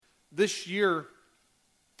This year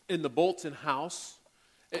in the Bolton house,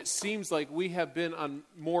 it seems like we have been on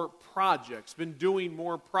more projects, been doing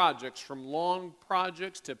more projects, from lawn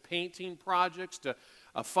projects to painting projects to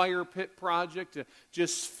a fire pit project to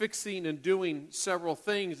just fixing and doing several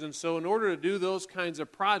things. And so in order to do those kinds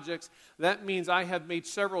of projects, that means I have made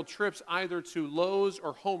several trips either to Lowe's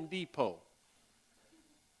or Home Depot.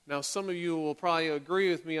 Now, some of you will probably agree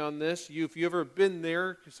with me on this. If you've ever been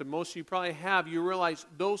there, because most of you probably have, you realize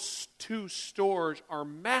those two stores are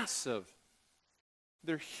massive.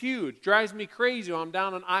 They're huge. Drives me crazy when I'm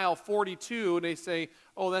down in aisle 42 and they say,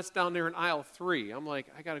 oh, that's down there in aisle 3. I'm like,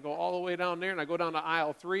 I got to go all the way down there, and I go down to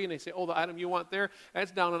aisle 3 and they say, oh, the item you want there,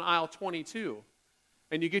 that's down in aisle 22.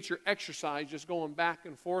 And you get your exercise just going back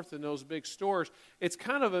and forth in those big stores. It's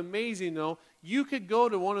kind of amazing, though. You could go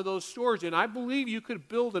to one of those stores, and I believe you could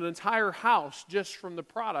build an entire house just from the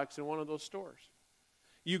products in one of those stores.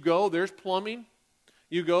 You go, there's plumbing.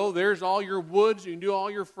 You go, there's all your woods. You can do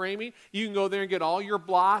all your framing. You can go there and get all your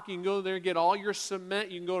block. You can go there and get all your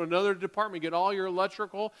cement. You can go to another department, get all your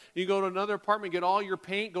electrical. You can go to another department, get all your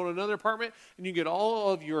paint. Go to another department, and you get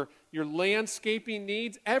all of your landscaping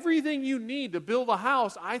needs. Everything you need to build a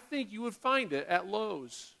house, I think you would find it at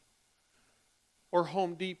Lowe's or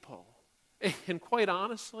Home Depot. And quite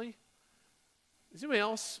honestly, is anybody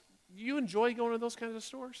else, do you enjoy going to those kinds of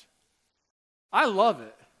stores? I love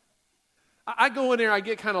it. I go in there, I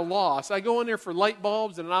get kind of lost. I go in there for light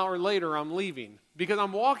bulbs, and an hour later I'm leaving because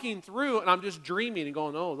I'm walking through and I'm just dreaming and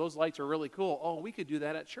going, oh, those lights are really cool. Oh, we could do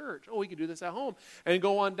that at church. Oh, we could do this at home. And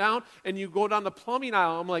go on down, and you go down the plumbing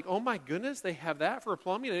aisle. I'm like, oh my goodness, they have that for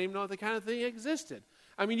plumbing. I didn't even know that kind of thing existed.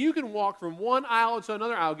 I mean, you can walk from one aisle to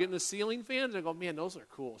another aisle getting the ceiling fans and go, man, those are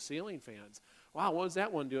cool ceiling fans. Wow, what is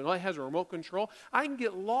that one doing? Oh, it has a remote control. I can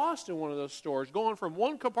get lost in one of those stores, going from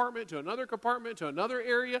one compartment to another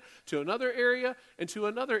area, to another area, and to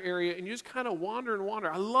another area, and you just kind of wander and wander.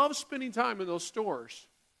 I love spending time in those stores.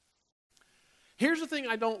 Here's the thing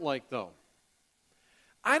I don't like, though.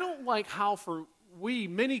 I don't like how for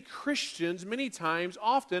many Christians, many times,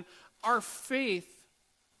 often, our faith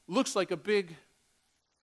looks like a big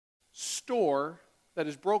store that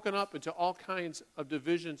is broken up into all kinds of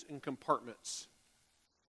divisions and compartments.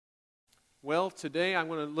 Well, today I'm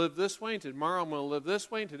going to live this way, and tomorrow I'm going to live this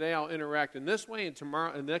way, and today I'll interact in this way, and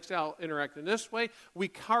tomorrow and next day I'll interact in this way. We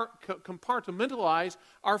compartmentalize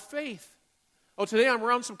our faith. Oh, today I'm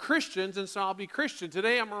around some Christians, and so I'll be Christian.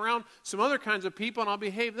 Today I'm around some other kinds of people, and I'll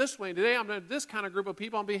behave this way. Today I'm in this kind of group of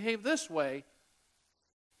people, and I'll behave this way.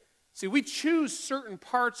 See, we choose certain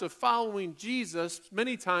parts of following Jesus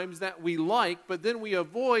many times that we like, but then we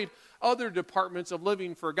avoid other departments of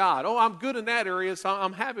living for God. Oh, I'm good in that area, so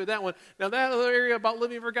I'm happy with that one. Now, that other area about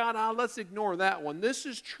living for God, let's ignore that one. This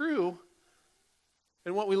is true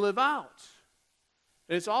in what we live out.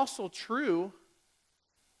 And it's also true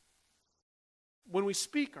when we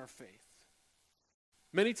speak our faith.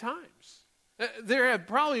 Many times. There have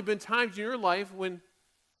probably been times in your life when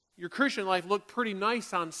your Christian life looked pretty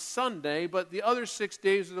nice on Sunday, but the other 6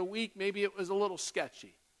 days of the week, maybe it was a little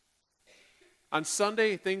sketchy. On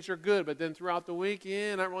Sunday, things are good, but then throughout the week,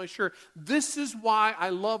 not really sure. This is why I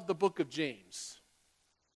love the book of James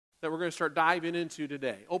that we're going to start diving into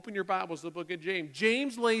today. Open your Bibles to the book of James.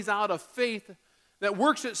 James lays out a faith that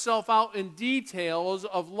works itself out in details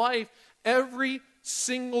of life every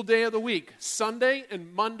single day of the week. Sunday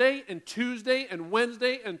and Monday and Tuesday and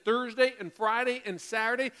Wednesday and Thursday and Friday and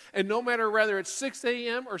Saturday. And no matter whether it's 6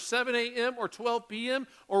 a.m. or 7 a.m. or 12 p.m.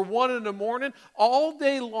 or 1 in the morning, all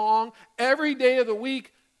day long, every day of the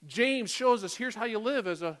week, James shows us here's how you live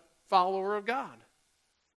as a follower of God.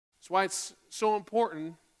 That's why it's so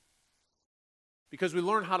important, because we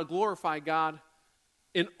learn how to glorify God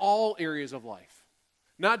in all areas of life.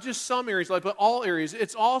 Not just some areas of life, but all areas.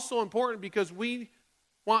 It's also important because we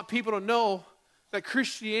want people to know that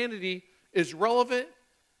Christianity is relevant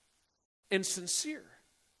and sincere.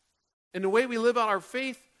 And the way we live out our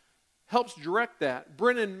faith helps direct that.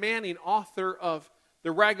 Brennan Manning, author of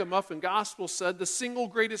The Ragamuffin Gospel, said the single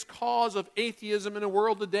greatest cause of atheism in the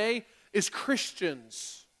world today is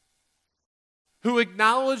Christians who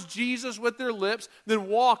acknowledge Jesus with their lips, then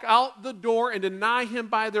walk out the door and deny him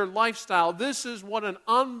by their lifestyle. This is what an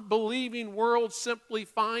unbelieving world simply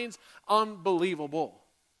finds unbelievable.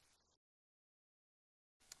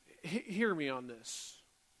 Hear me on this.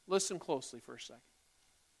 Listen closely for a second.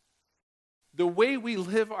 The way we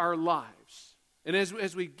live our lives, and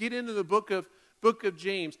as we get into the book of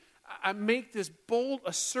James, I make this bold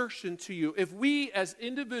assertion to you. If we as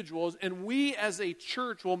individuals and we as a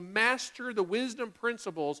church will master the wisdom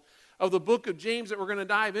principles of the book of James that we're going to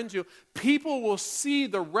dive into, people will see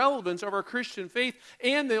the relevance of our Christian faith,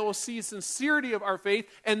 and they will see the sincerity of our faith,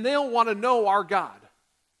 and they'll want to know our God.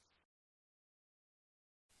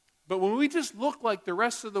 But when we just look like the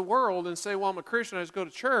rest of the world and say, well, I'm a Christian, I just go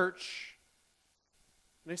to church,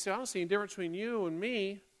 and they say, I don't see any difference between you and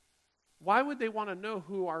me, why would they want to know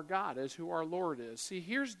who our God is, who our Lord is? See,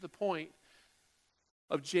 here's the point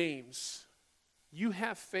of James. You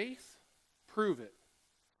have faith, prove it.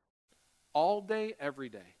 All day, every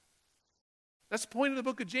day. That's the point of the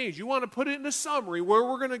book of James. You want to put it in a summary. Where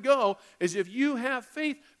we're going to go is if you have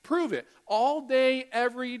faith, prove it. All day,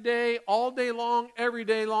 every day, all day long, every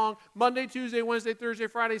day long, Monday, Tuesday, Wednesday, Thursday,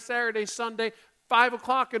 Friday, Saturday, Sunday, 5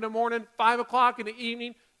 o'clock in the morning, 5 o'clock in the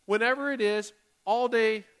evening, whenever it is, all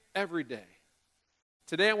day, every day.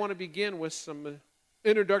 Today I want to begin with some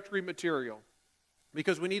introductory material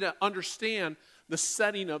because we need to understand the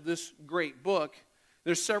setting of this great book.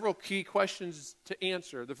 There's several key questions to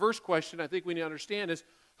answer. The first question I think we need to understand is,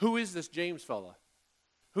 who is this James fella?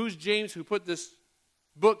 Who's James who put this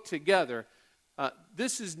book together?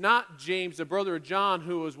 This is not James, the brother of John,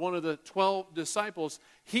 who was one of the 12 disciples.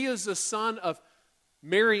 He is the son of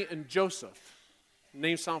Mary and Joseph.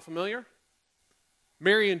 Names sound familiar?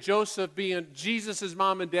 Mary and Joseph being Jesus'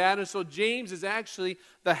 mom and dad, and so James is actually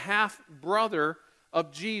the half-brother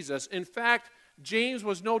of Jesus. In fact, James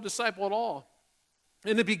was no disciple at all.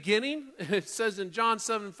 In the beginning, it says in John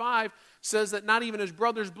 7:5, says that not even his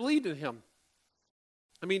brothers believed in him.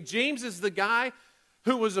 I mean, James is the guy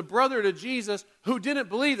who was a brother to Jesus who didn't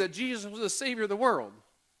believe that Jesus was the Savior of the world.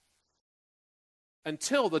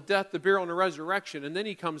 Until the death, the burial, and the resurrection, and then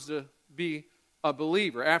he comes to be a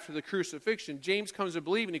believer. After the crucifixion, James comes to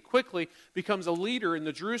believe, and he quickly becomes a leader in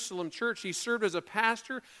the Jerusalem church. He served as a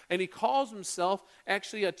pastor, and he calls himself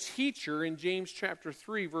actually a teacher in James chapter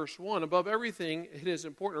 3, verse 1. Above everything, it is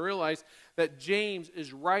important to realize that James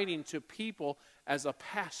is writing to people as a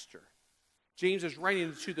pastor. James is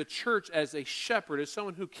writing to the church as a shepherd, as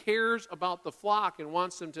someone who cares about the flock and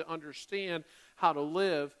wants them to understand how to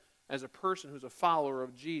live as a person who's a follower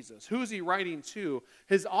of Jesus. Who is he writing to?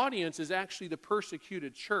 His audience is actually the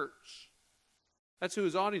persecuted church. That's who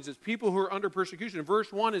his audience is, people who are under persecution.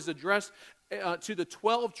 Verse 1 is addressed to the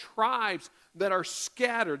 12 tribes that are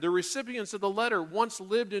scattered. The recipients of the letter once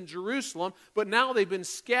lived in Jerusalem, but now they've been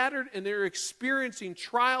scattered and they're experiencing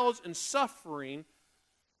trials and suffering,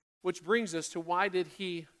 which brings us to why did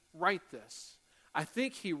he write this? I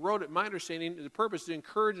think he wrote it, my understanding, the purpose to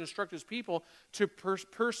encourage and instruct his people to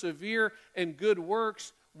persevere in good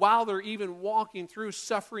works while they're even walking through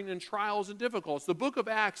suffering and trials and difficulties. The book of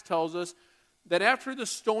Acts tells us that after the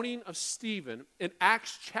stoning of Stephen, in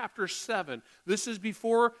Acts chapter 7, this is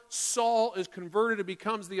before Saul is converted and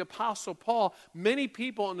becomes the Apostle Paul, many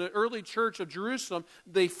people in the early church of Jerusalem,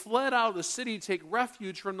 they fled out of the city to take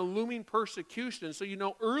refuge from the looming persecution. And so you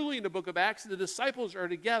know, early in the book of Acts, the disciples are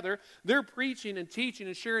together, they're preaching and teaching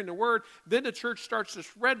and sharing the word, then the church starts to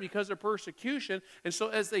spread because of persecution, and so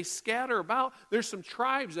as they scatter about, there's some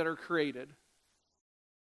tribes that are created.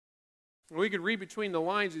 We could read between the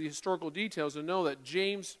lines of the historical details and know that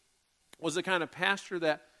James was the kind of pastor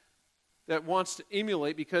that wants to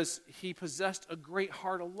emulate because he possessed a great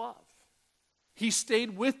heart of love. He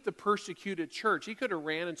stayed with the persecuted church. He could have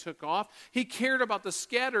ran and took off. He cared about the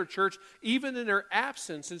scattered church even in their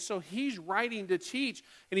absence. And so he's writing to teach,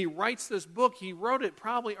 and he writes this book. He wrote it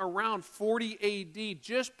probably around 40 A.D.,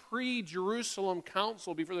 just pre-Jerusalem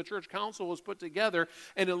council, before the church council was put together.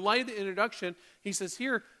 And in light of the introduction, he says,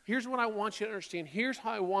 here's what I want you to understand. Here's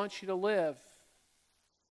how I want you to live.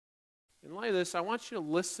 In light of this, I want you to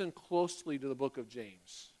listen closely to the book of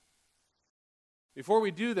James. Before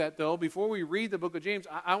we do that, though, before we read the book of James,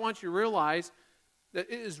 I want you to realize that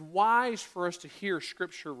it is wise for us to hear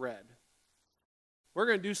Scripture read. We're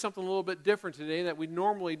going to do something a little bit different today that we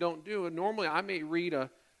normally don't do. And normally I may read a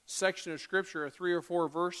section of Scripture, 3 or 4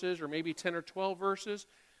 verses, or maybe 10 or 12 verses.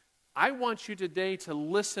 I want you today to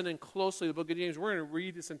listen in closely to the book of James. We're going to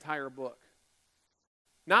read this entire book.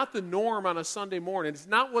 Not the norm on a Sunday morning. It's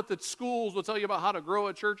not what the schools will tell you about how to grow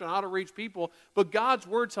a church and how to reach people. But God's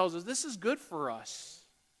Word tells us this is good for us.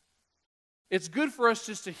 It's good for us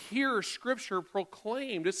just to hear Scripture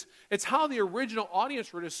proclaimed. It's how the original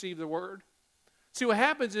audience received the Word. See, what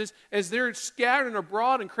happens is, as they're scattering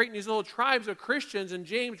abroad and creating these little tribes of Christians, and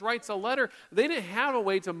James writes a letter, they didn't have a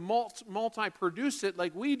way to multi-produce it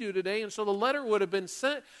like we do today, and so the letter would have been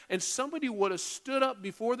sent, and somebody would have stood up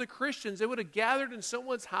before the Christians. They would have gathered in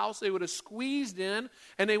someone's house, they would have squeezed in,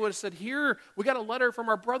 and they would have said, here, we got a letter from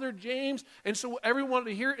our brother James, and so everyone wanted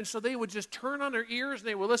to hear it, and so they would just turn on their ears, and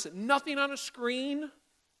they would listen. Nothing on a screen.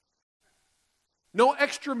 No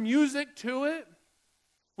extra music to it.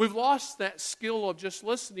 We've lost that skill of just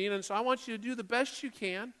listening, and so I want you to do the best you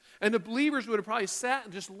can. And the believers would have probably sat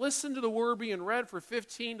and just listened to the word being read for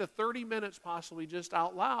 15 to 30 minutes, possibly just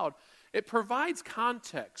out loud. It provides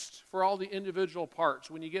context for all the individual parts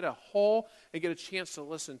when you get a whole and get a chance to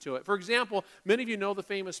listen to it. For example, many of you know the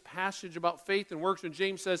famous passage about faith and works when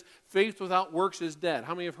James says, faith without works is dead.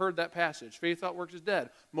 How many have heard that passage? Faith without works is dead.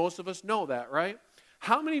 Most of us know that, right?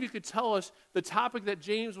 How many of you could tell us the topic that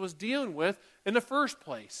James was dealing with in the first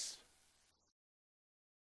place?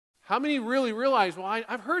 How many really realize, well,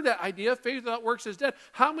 I've heard that idea, faith without works is dead.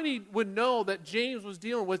 How many would know that James was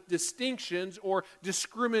dealing with distinctions or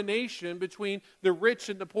discrimination between the rich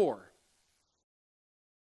and the poor?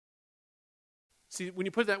 See, when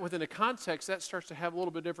you put that within a context, that starts to have a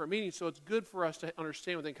little bit different meaning, so it's good for us to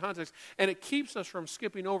understand within context, and it keeps us from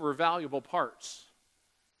skipping over valuable parts.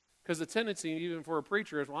 Because the tendency, even for a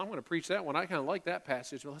preacher, is, well, I'm going to preach that one. I kind of like that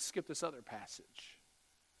passage. Well, let's skip this other passage.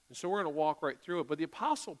 And so we're going to walk right through it. But the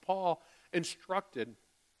Apostle Paul instructed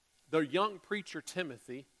the young preacher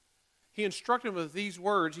Timothy. He instructed him with these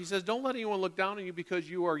words. He says, don't let anyone look down on you because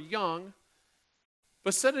you are young,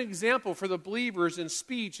 but set an example for the believers in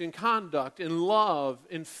speech, in conduct, in love,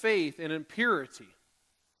 in faith, and in purity.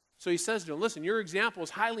 So he says to him, listen, your example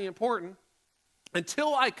is highly important.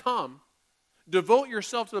 Until I come, devote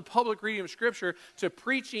yourself to the public reading of Scripture, to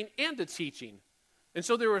preaching and to teaching. And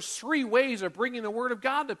so there were 3 ways of bringing the Word of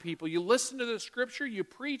God to people. You listen to the Scripture, you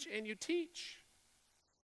preach, and you teach.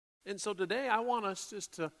 And so today I want us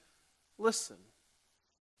just to listen.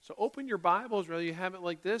 So open your Bibles, whether you have it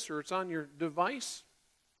like this or it's on your device,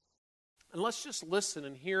 and let's just listen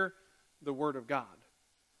and hear the Word of God.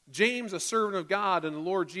 James, a servant of God and the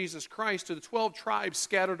Lord Jesus Christ, to the 12 tribes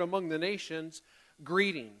scattered among the nations,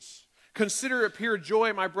 greetings. Consider it pure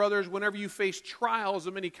joy, my brothers, whenever you face trials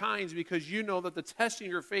of many kinds, because you know that the testing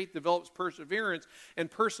of your faith develops perseverance,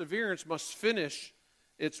 and perseverance must finish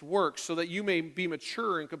its work, so that you may be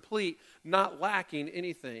mature and complete, not lacking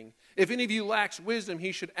anything. If any of you lacks wisdom,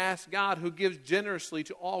 he should ask God, who gives generously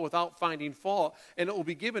to all without finding fault, and it will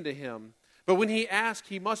be given to him. But when he asks,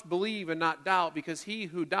 he must believe and not doubt, because he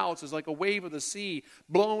who doubts is like a wave of the sea,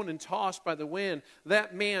 blown and tossed by the wind.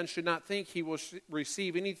 That man should not think he will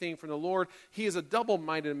receive anything from the Lord. He is a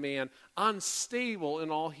double-minded man, unstable in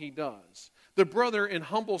all he does. The brother in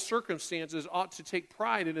humble circumstances ought to take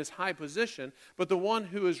pride in his high position, but the one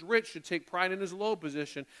who is rich should take pride in his low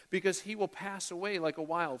position, because he will pass away like a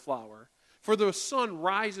wildflower. For the sun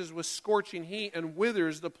rises with scorching heat and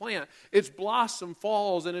withers the plant. Its blossom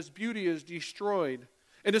falls and its beauty is destroyed.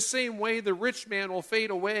 In the same way, the rich man will fade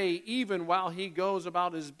away even while he goes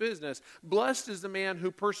about his business. Blessed is the man who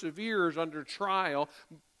perseveres under trial,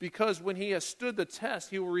 because when he has stood the test,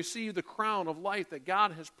 he will receive the crown of life that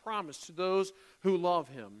God has promised to those who love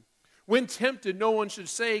him. When tempted, no one should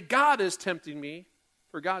say, God is tempting me.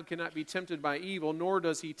 For God cannot be tempted by evil, nor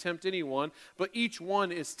does he tempt anyone. But each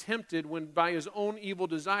one is tempted when by his own evil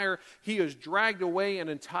desire he is dragged away and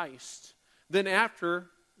enticed. Then after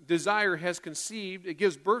desire has conceived, it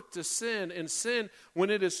gives birth to sin. And sin, when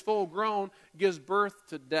it is full grown, gives birth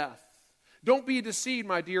to death. Don't be deceived,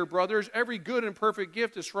 my dear brothers. Every good and perfect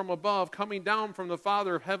gift is from above, coming down from the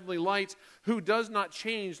Father of heavenly lights, who does not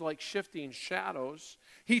change like shifting shadows.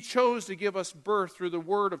 He chose to give us birth through the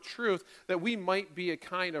word of truth, that we might be a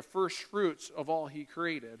kind of first fruits of all he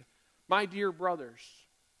created. My dear brothers,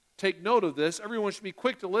 take note of this. Everyone should be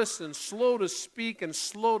quick to listen, slow to speak, and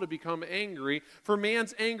slow to become angry. For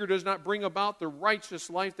man's anger does not bring about the righteous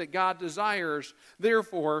life that God desires.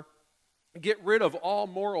 Therefore, get rid of all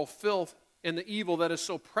moral filth and the evil that is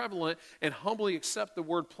so prevalent, and humbly accept the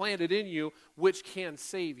word planted in you, which can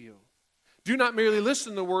save you. Do not merely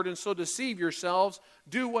listen to the word and so deceive yourselves.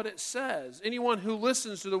 Do what it says. Anyone who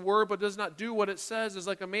listens to the word but does not do what it says is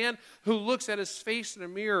like a man who looks at his face in a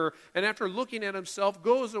mirror, and after looking at himself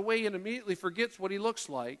goes away and immediately forgets what he looks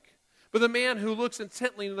like. But the man who looks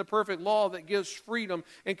intently into the perfect law that gives freedom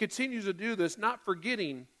and continues to do this, not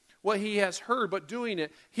forgetting what he has heard but doing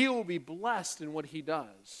it, he will be blessed in what he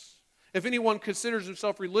does. If anyone considers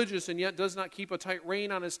himself religious and yet does not keep a tight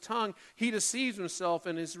rein on his tongue, he deceives himself,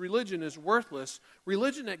 and his religion is worthless.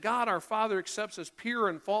 Religion that God our Father accepts as pure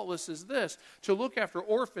and faultless is this: to look after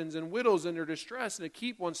orphans and widows in their distress, and to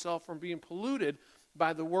keep oneself from being polluted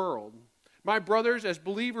by the world. My brothers, as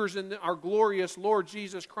believers in our glorious Lord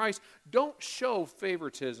Jesus Christ, don't show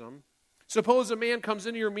favoritism. Suppose a man comes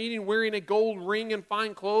into your meeting wearing a gold ring and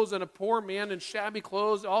fine clothes, and a poor man in shabby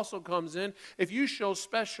clothes also comes in. If you show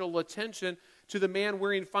special attention to the man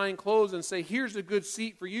wearing fine clothes and say, here's a good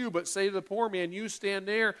seat for you, but say to the poor man, you stand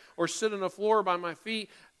there or sit on the floor by my feet,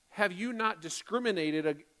 have you not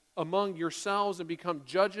discriminated among yourselves and become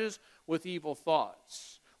judges with evil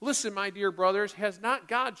thoughts? Listen, my dear brothers, has not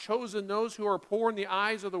God chosen those who are poor in the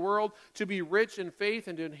eyes of the world to be rich in faith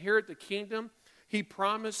and to inherit the kingdom He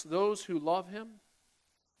promised those who love Him?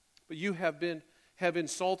 But you have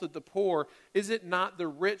insulted the poor. Is it not the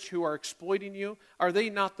rich who are exploiting you? Are they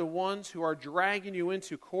not the ones who are dragging you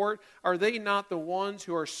into court? Are they not the ones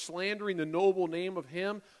who are slandering the noble name of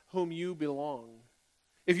Him whom you belong?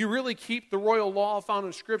 If you really keep the royal law found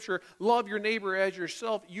in Scripture, love your neighbor as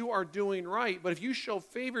yourself, you are doing right. But if you show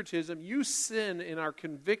favoritism, you sin and are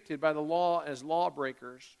convicted by the law as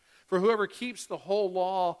lawbreakers. For whoever keeps the whole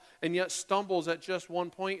law and yet stumbles at just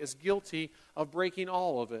one point is guilty of breaking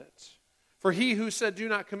all of it. For he who said, do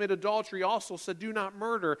not commit adultery, also said, do not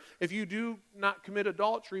murder. If you do not commit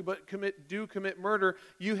adultery, but do commit murder,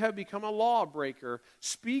 you have become a lawbreaker.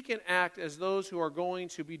 Speak and act as those who are going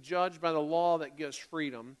to be judged by the law that gives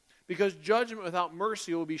freedom. Because judgment without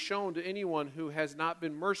mercy will be shown to anyone who has not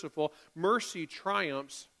been merciful. Mercy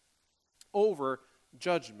triumphs over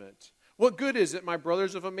judgment. What good is it, my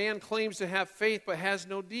brothers, if a man claims to have faith but has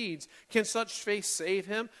no deeds? Can such faith save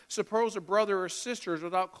him? Suppose a brother or sister is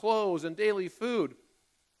without clothes and daily food.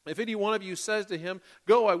 If any one of you says to him,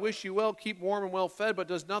 go, I wish you well, keep warm and well fed, but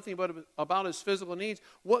does nothing about his physical needs,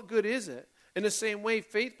 what good is it? In the same way,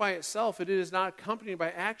 faith by itself, if it is not accompanied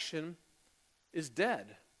by action, is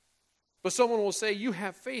dead. But someone will say, you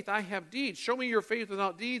have faith, I have deeds. Show me your faith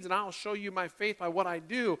without deeds, and I'll show you my faith by what I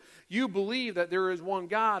do. You believe that there is one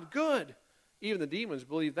God. Good. Even the demons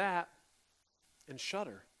believe that and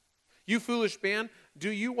shudder. You foolish man,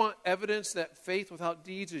 do you want evidence that faith without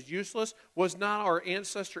deeds is useless? Was not our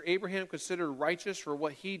ancestor Abraham considered righteous for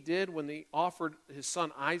what he did when he offered his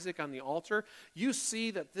son Isaac on the altar? You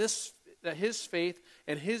see that his faith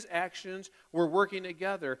and his actions were working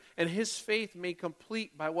together, and his faith made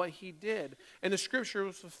complete by what he did. And the scripture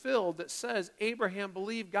was fulfilled that says, Abraham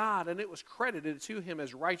believed God, and it was credited to him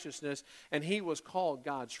as righteousness, and he was called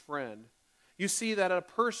God's friend. You see that a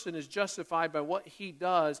person is justified by what he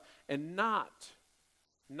does, and not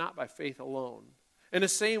by faith alone. In the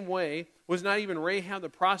same way, was not even Rahab the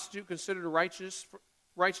prostitute considered righteous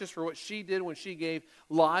for what she did when she gave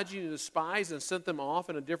lodging to the spies and sent them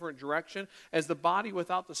off in a different direction? As the body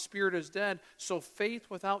without the spirit is dead, so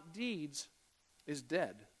faith without deeds is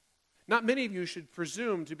dead. Not many of you should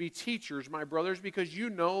presume to be teachers, my brothers, because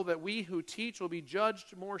you know that we who teach will be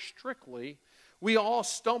judged more strictly. We all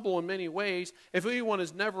stumble in many ways. If anyone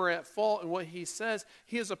is never at fault in what he says,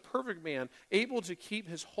 he is a perfect man, able to keep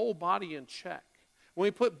his whole body in check. When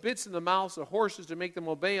we put bits in the mouths of horses to make them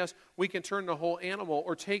obey us, we can turn the whole animal.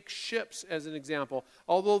 Or take ships as an example.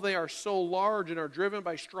 Although they are so large and are driven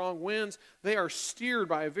by strong winds, they are steered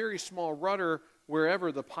by a very small rudder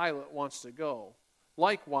wherever the pilot wants to go.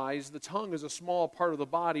 Likewise, the tongue is a small part of the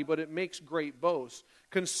body, but it makes great boasts.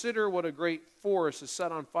 Consider what a great forest is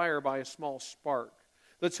set on fire by a small spark.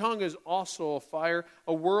 The tongue is also a fire,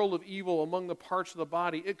 a world of evil among the parts of the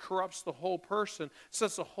body. It corrupts the whole person,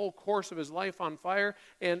 sets the whole course of his life on fire,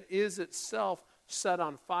 and is itself set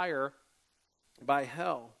on fire by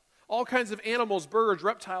hell. All kinds of animals, birds,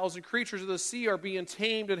 reptiles, and creatures of the sea are being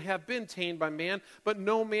tamed and have been tamed by man, but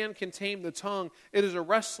no man can tame the tongue. It is a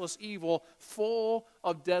restless evil, full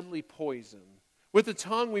of deadly poison. With the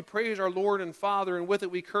tongue we praise our Lord and Father, and with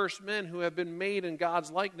it we curse men who have been made in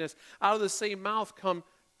God's likeness. Out of the same mouth come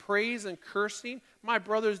praise and cursing. My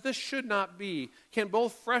brothers, this should not be. Can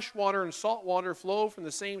both fresh water and salt water flow from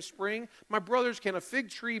the same spring? My brothers, can a fig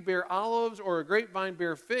tree bear olives or a grapevine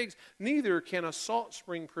bear figs? Neither can a salt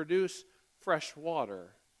spring produce fresh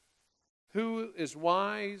water. Who is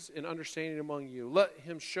wise and understanding among you? Let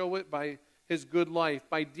him show it by his good life,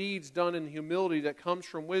 by deeds done in humility that comes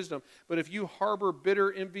from wisdom. But if you harbor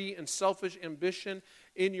bitter envy and selfish ambition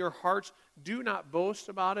in your hearts, do not boast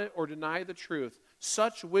about it or deny the truth.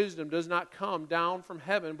 Such wisdom does not come down from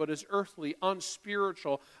heaven, but is earthly,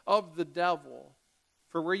 unspiritual, of the devil.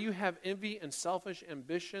 For where you have envy and selfish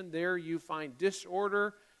ambition, there you find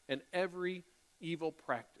disorder and every evil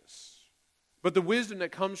practice. But the wisdom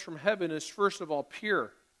that comes from heaven is first of all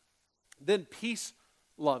pure, then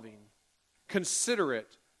peace-loving,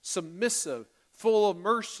 considerate, submissive, full of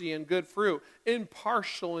mercy and good fruit,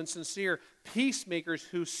 impartial and sincere, peacemakers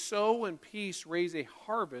who sow in peace raise a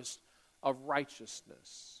harvest of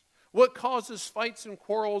righteousness. What causes fights and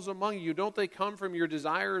quarrels among you? Don't they come from your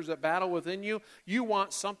desires that battle within you? You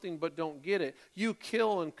want something but don't get it. You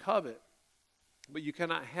kill and covet, but you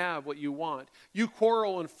cannot have what you want. You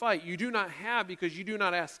quarrel and fight. You do not have because you do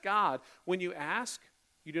not ask God. When you ask,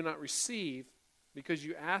 you do not receive because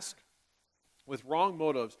you ask with wrong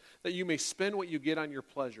motives, that you may spend what you get on your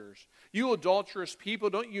pleasures. You adulterous people,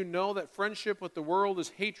 don't you know that friendship with the world is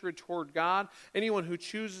hatred toward God? Anyone who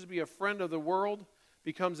chooses to be a friend of the world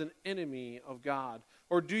becomes an enemy of God.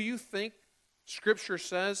 Or do you think Scripture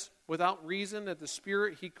says, without reason, that the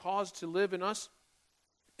Spirit He caused to live in us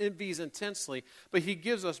envies intensely, but He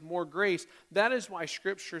gives us more grace? That is why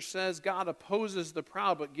Scripture says God opposes the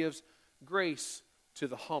proud, but gives grace to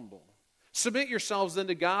the humble. Submit yourselves then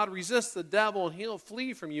to God, resist the devil, and he'll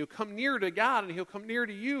flee from you. Come near to God, and he'll come near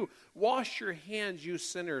to you. Wash your hands, you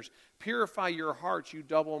sinners. Purify your hearts, you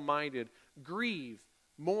double-minded. Grieve,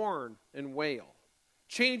 mourn, and wail.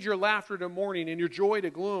 Change your laughter to mourning and your joy to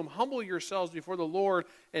gloom. Humble yourselves before the Lord,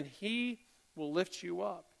 and He will lift you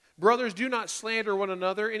up. Brothers, do not slander one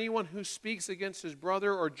another. Anyone who speaks against his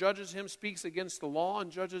brother or judges him speaks against the law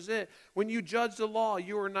and judges it. When you judge the law,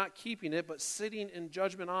 you are not keeping it, but sitting in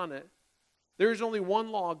judgment on it. There is only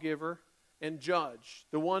one lawgiver and judge,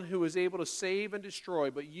 the one who is able to save and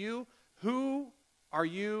destroy. But you, who are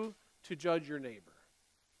you to judge your neighbor?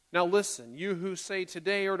 Now listen, you who say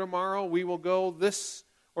today or tomorrow we will go this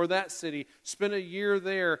or that city, spend a year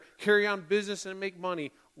there, carry on business and make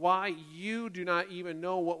money. Why, you do not even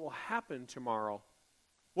know what will happen tomorrow.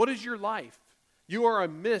 What is your life? You are a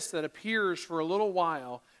mist that appears for a little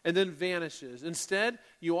while and then vanishes. Instead,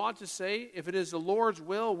 you ought to say, if it is the Lord's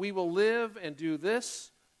will, we will live and do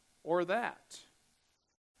this or that.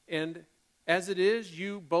 And as it is,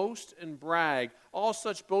 you boast and brag. All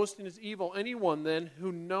such boasting is evil. Anyone then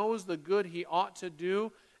who knows the good he ought to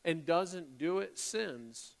do and doesn't do it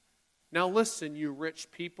sins. Now listen, you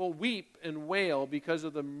rich people, weep and wail because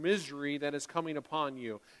of the misery that is coming upon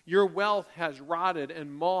you. Your wealth has rotted,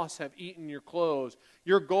 and moths have eaten your clothes.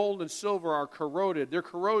 Your gold and silver are corroded. Their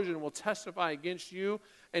corrosion will testify against you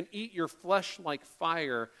and eat your flesh like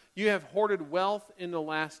fire. You have hoarded wealth in the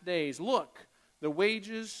last days. Look, the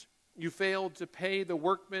wages you failed to pay the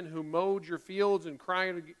workmen who mowed your fields and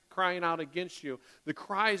crying out against you. The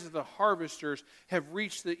cries of the harvesters have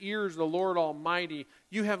reached the ears of the Lord Almighty.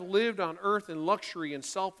 You have lived on earth in luxury and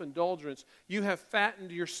self-indulgence. You have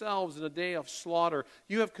fattened yourselves in a day of slaughter.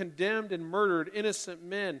 You have condemned and murdered innocent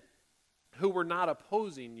men who were not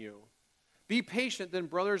opposing you. Be patient then,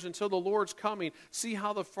 brothers, until the Lord's coming. See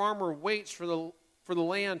how the farmer waits for the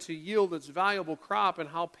land to yield its valuable crop, and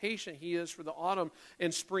how patient he is for the autumn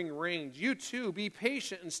and spring rains. You too, be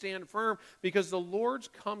patient and stand firm, because the Lord's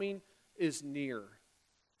coming is near.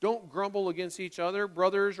 Don't grumble against each other,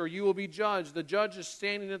 brothers, or you will be judged. The judge is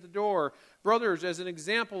standing at the door. Brothers, as an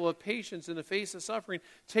example of patience in the face of suffering,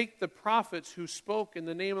 take the prophets who spoke in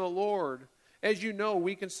the name of the Lord. As you know,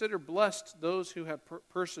 we consider blessed those who have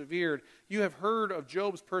persevered. You have heard of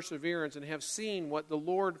Job's perseverance and have seen what the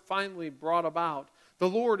Lord finally brought about. The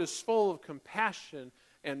Lord is full of compassion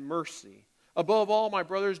and mercy. Above all, my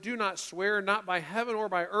brothers, do not swear, not by heaven or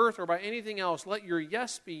by earth or by anything else. Let your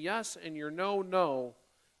yes be yes and your no, no.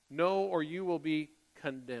 No, or you will be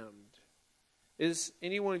condemned. Is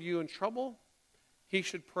any one of you in trouble? He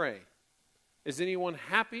should pray. Is anyone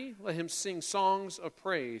happy? Let him sing songs of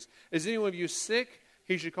praise. Is any one of you sick?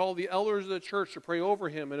 He should call the elders of the church to pray over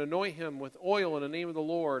him and anoint him with oil in the name of the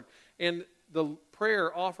Lord. And the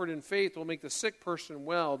prayer offered in faith will make the sick person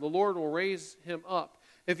well. The Lord will raise him up.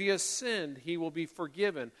 If he has sinned, he will be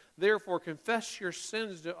forgiven. Therefore, confess your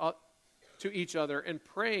sins to each other and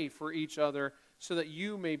pray for each other so that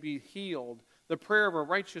you may be healed. The prayer of a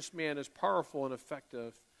righteous man is powerful and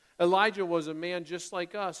effective. Elijah was a man just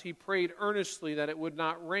like us. He prayed earnestly that it would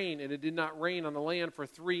not rain, and it did not rain on the land for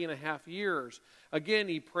 3.5 years. Again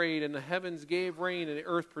he prayed, and the heavens gave rain, and the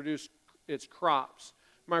earth produced its crops.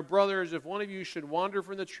 My brothers, if one of you should wander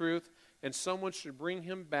from the truth, and someone should bring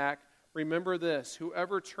him back, remember this: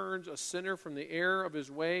 whoever turns a sinner from the error of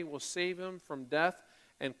his way will save him from death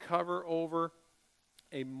and cover over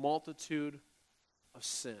a multitude of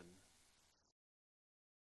sin.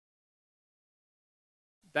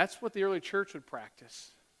 That's what the early church would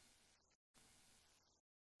practice.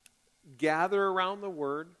 Gather around the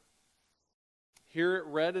Word, hear it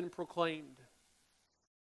read and proclaimed,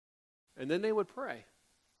 and then they would pray.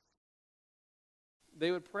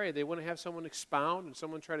 They would pray. They wouldn't have someone expound and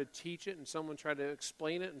someone try to teach it and someone try to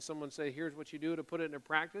explain it and someone say, here's what you do to put it into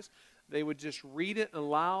practice. They would just read it and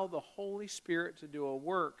allow the Holy Spirit to do a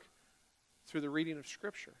work through the reading of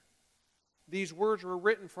Scripture. These words were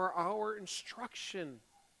written for our instruction.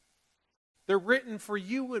 They're written for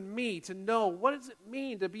you and me to know, what does it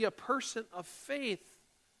mean to be a person of faith?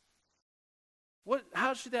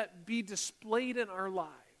 How should that be displayed in our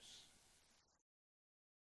lives?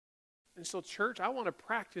 And so, church, I want to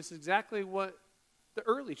practice exactly what the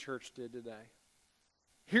early church did today.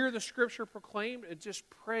 hear the Scripture proclaimed, and just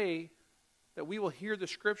pray that we will hear the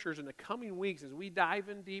Scriptures in the coming weeks as we dive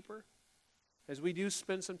in deeper, as we do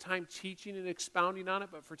spend some time teaching and expounding on it.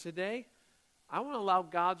 But for today, I want to allow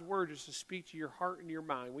God's Word just to speak to your heart and your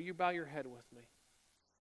mind. Will you bow your head with me?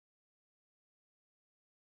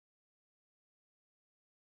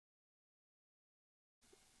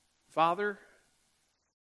 Father,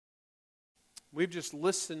 we've just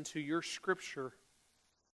listened to your Scripture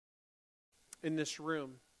in this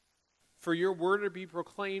room. For your word to be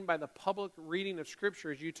proclaimed by the public reading of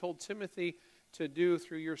Scripture, as you told Timothy to do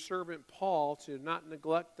through your servant Paul, to not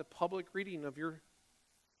neglect the public reading of your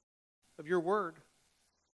word.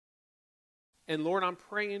 And Lord, I'm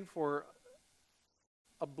praying for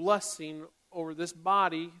a blessing over this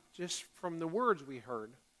body just from the words we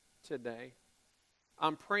heard today.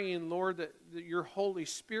 I'm praying, Lord, that your Holy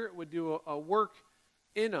Spirit would do a work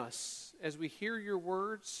in us as we hear your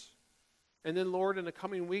words. And then, Lord, in the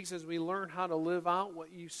coming weeks, as we learn how to live out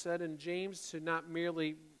what you said in James, to not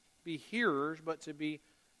merely be hearers, but to be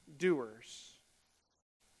doers.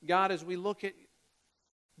 God, as we look at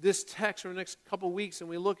this text for the next couple of weeks, and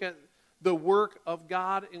we look at the work of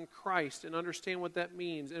God in Christ and understand what that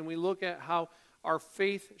means, and we look at how our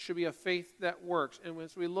faith should be a faith that works, and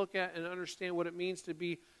as we look at and understand what it means to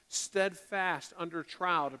be steadfast under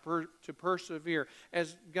trial, to persevere.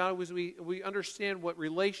 As God, as we understand what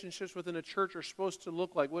relationships within a church are supposed to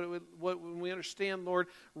look like, when we understand, Lord,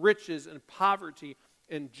 riches and poverty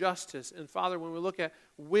and justice. And Father, when we look at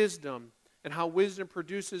wisdom and how wisdom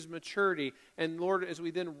produces maturity, and Lord, as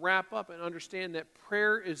we then wrap up and understand that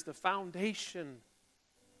prayer is the foundation.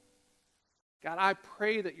 God, I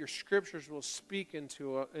pray that your Scriptures will speak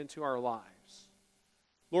into our lives.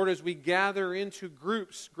 Lord, as we gather into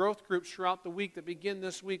groups, growth groups throughout the week that begin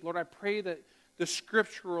this week, Lord, I pray that the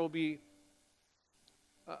Scripture will be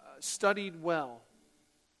studied well,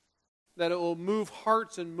 that it will move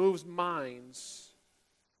hearts and moves minds.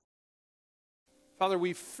 Father,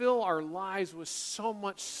 we fill our lives with so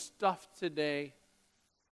much stuff today,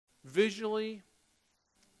 visually,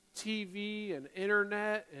 TV and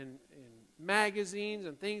internet and magazines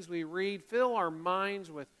and things we read. Fill our minds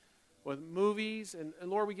with movies, and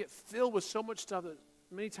Lord, we get filled with so much stuff that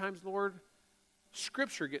many times, Lord,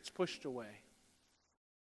 Scripture gets pushed away.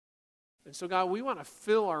 And so, God, we want to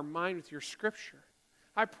fill our mind with your Scripture.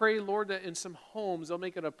 I pray, Lord, that in some homes they'll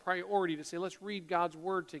make it a priority to say, let's read God's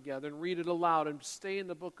Word together and read it aloud and stay in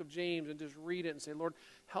the book of James and just read it and say, Lord,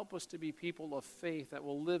 help us to be people of faith that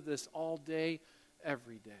will live this all day,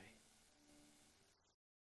 every day.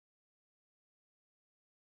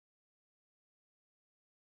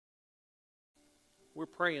 We're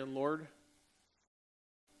praying, Lord,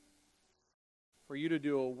 for you to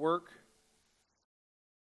do a work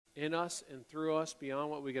in us and through us beyond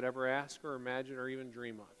what we could ever ask or imagine or even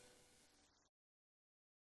dream of.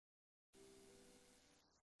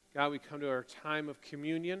 God, we come to our time of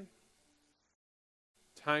communion,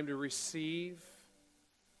 time to receive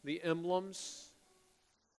the emblems.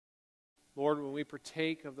 Lord, when we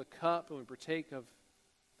partake of the cup and we partake of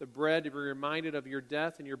the bread, to be reminded of your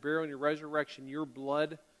death and your burial and your resurrection, your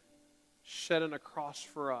blood shed on a cross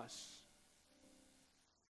for us.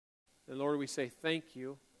 And Lord, we say thank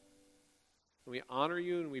you. And we honor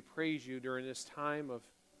you and we praise you during this time of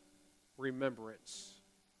remembrance.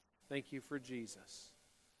 Thank you for Jesus.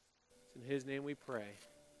 It's in his name we pray.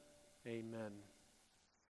 Amen.